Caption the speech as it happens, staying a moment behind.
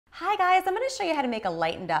Hi guys, I'm going to show you how to make a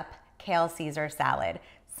lightened up kale Caesar salad.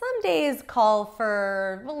 Some days call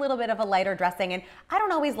for a little bit of a lighter dressing, and I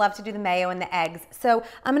don't always love to do the mayo and the eggs, so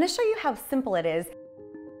I'm going to show you how simple it is.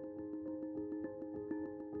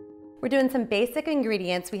 We're doing some basic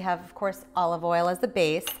ingredients. We have, of course, olive oil as the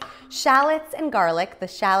base, shallots and garlic. The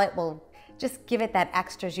shallot will just give it that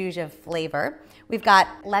extra zhuzh of flavor. We've got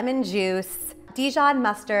lemon juice, Dijon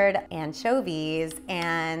mustard, anchovies,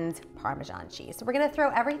 and Parmesan cheese. So we're gonna throw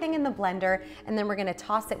everything in the blender, and then we're gonna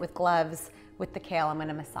toss it with gloves with the kale. I'm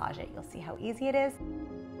gonna massage it. You'll see how easy it is.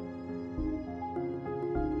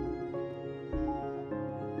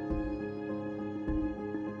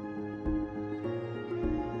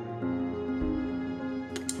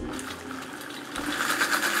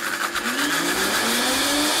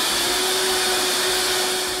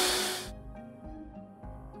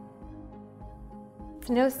 It's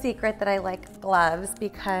no secret that I like gloves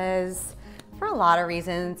because for a lot of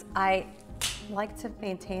reasons, I like to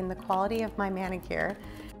maintain the quality of my manicure.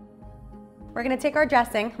 We're gonna take our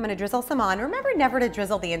dressing. I'm gonna drizzle some on. Remember never to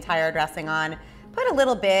drizzle the entire dressing on. Put a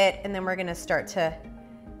little bit, and then we're gonna start to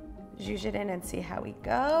zhuzh it in and see how we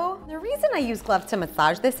go. The reason I use gloves to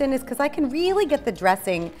massage this in is because I can really get the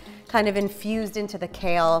dressing kind of infused into the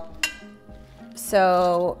kale.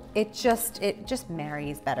 So it just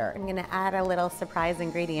marries better. I'm gonna add a little surprise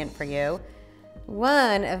ingredient for you.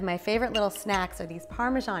 One of my favorite little snacks are these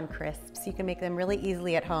Parmesan crisps. You can make them really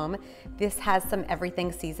easily at home. This has some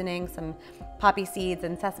everything seasoning, some poppy seeds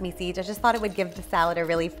and sesame seeds. I just thought it would give the salad a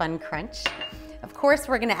really fun crunch. Of course,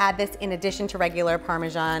 we're gonna add this in addition to regular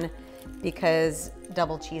Parmesan because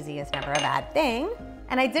double cheesy is never a bad thing.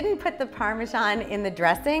 And I didn't put the Parmesan in the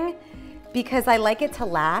dressing because I like it to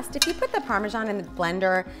last. If you put the Parmesan in the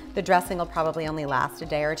blender, the dressing will probably only last a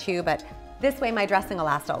day or two, but this way my dressing will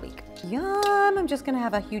last all week. Yum, I'm just gonna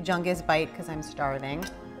have a humongous bite because I'm starving.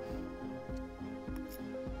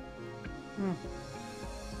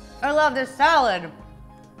 I love this salad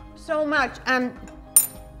so much. And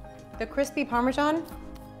the crispy Parmesan,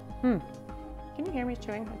 can you hear me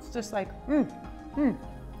chewing? It's just like,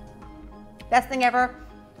 Best thing ever.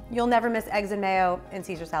 You'll never miss eggs and mayo in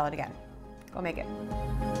Caesar salad again. Go make it.